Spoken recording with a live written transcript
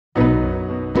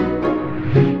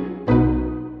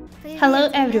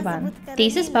Hello everyone,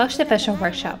 this is Paukshte Fashion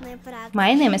Workshop.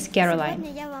 My name is Caroline.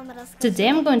 Today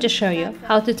I'm going to show you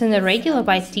how to turn a regular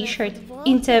white t-shirt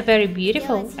into a very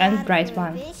beautiful and bright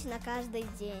one.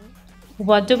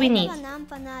 What do we need?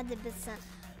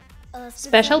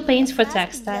 Special paints for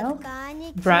textile,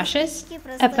 brushes,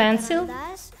 a pencil,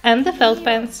 and the felt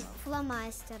pens.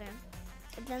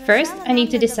 First, I need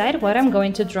to decide what I'm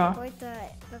going to draw.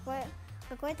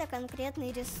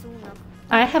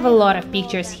 I have a lot of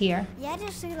pictures here.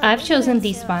 I've chosen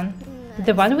this one,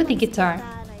 the one with the guitar.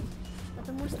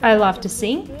 I love to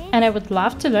sing and I would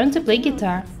love to learn to play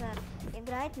guitar.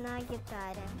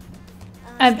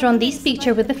 I've drawn this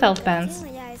picture with the felt pens.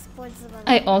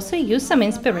 I also use some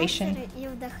inspiration.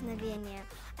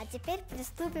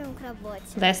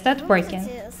 Let's start working.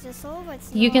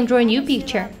 You can draw a new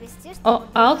picture or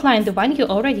outline the one you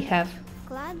already have.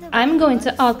 I'm going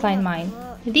to outline mine.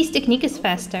 This technique is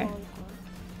faster.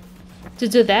 To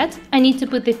do that, I need to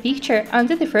put the picture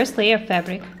under the first layer of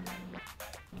fabric.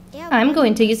 I'm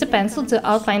going to use a pencil to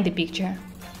outline the picture.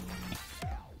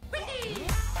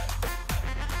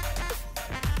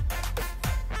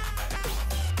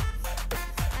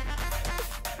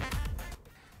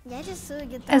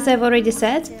 As I've already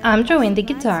said, I'm drawing the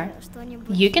guitar.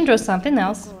 You can draw something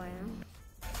else.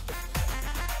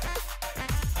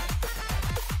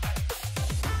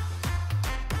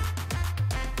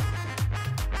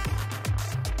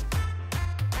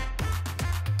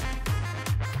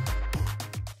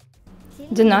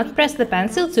 Do not press the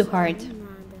pencil too hard.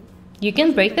 You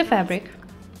can break the fabric.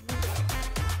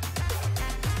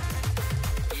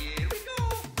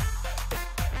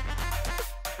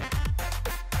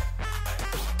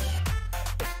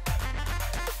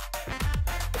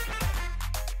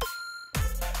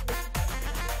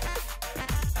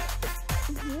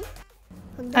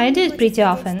 I do it pretty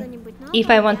often. If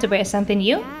I want to wear something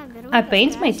new, I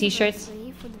paint my t-shirts.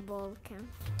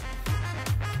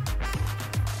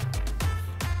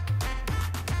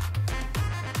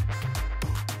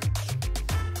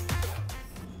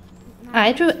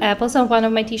 I drew apples on one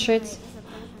of my t-shirts.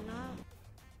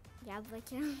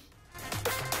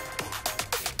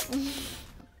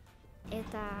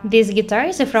 This guitar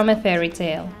is from a fairy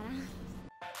tale.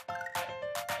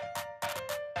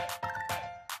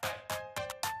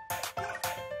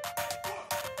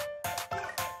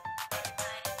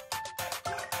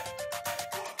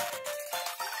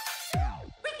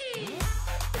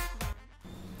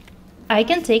 I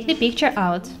can take the picture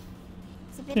out.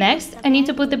 Next, I need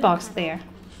to put the box there.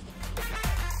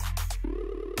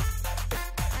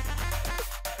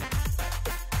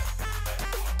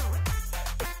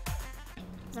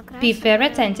 Be very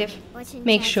attentive.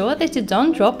 Make sure that you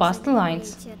don't draw past the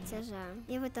lines.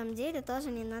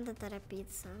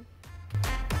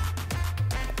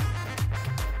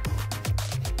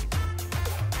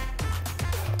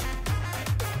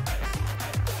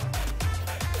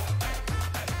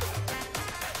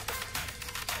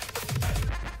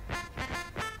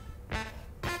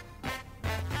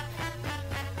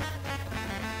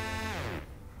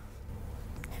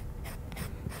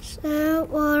 There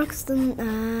walks the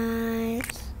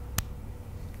night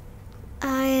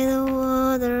by the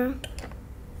water.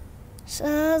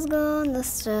 She's gone the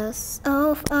stress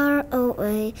so far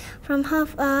away from her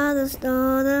father's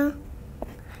daughter.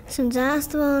 She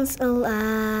just wants a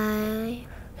life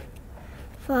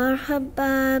for her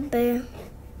baby.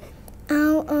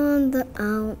 Out on the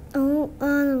out, no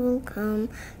one will come.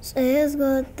 She's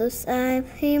got to save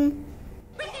him.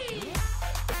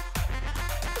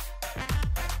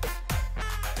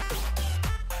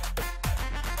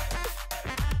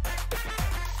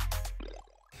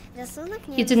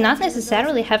 You do not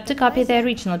necessarily have to copy the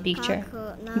original picture.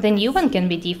 The new one can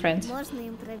be different.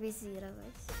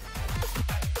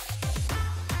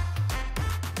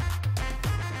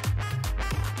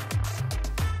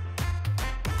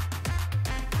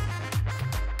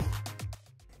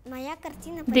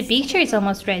 The picture is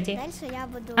almost ready.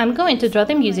 I'm going to draw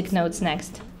the music notes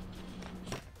next.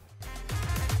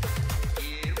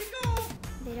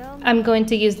 I'm going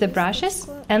to use the brushes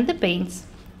and the paints.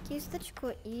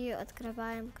 Кисточку и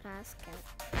открываем краски.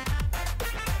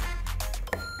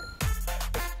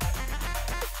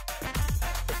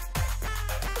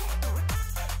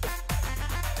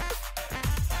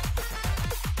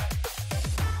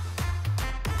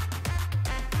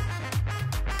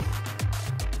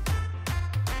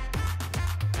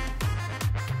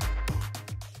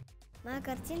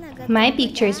 My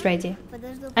picture is ready.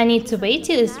 I need to wait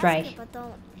till it's dry.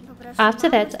 After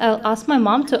that, I'll ask my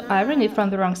mom to iron it from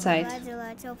the wrong side.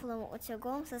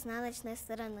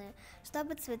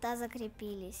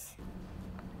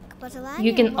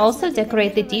 You can also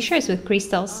decorate the t-shirts with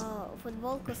crystals.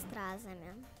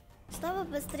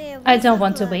 I don't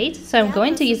want to wait, so I'm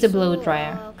going to use a blow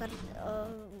dryer.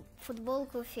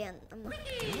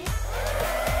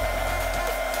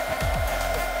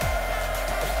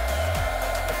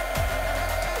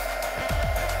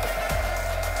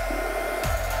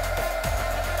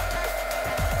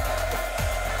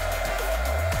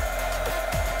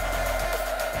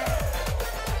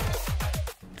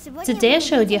 Today I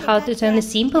showed you how to turn a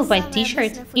simple white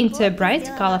t-shirt into a bright,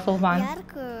 colorful one.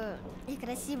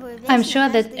 I'm sure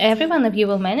that every one of you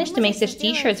will manage to make such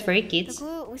t-shirts for your kids.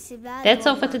 That's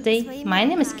all for today. My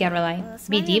name is Caroline.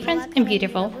 Be different and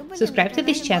beautiful. Subscribe to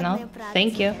this channel.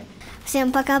 Thank you.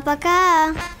 Всем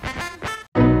пока-пока!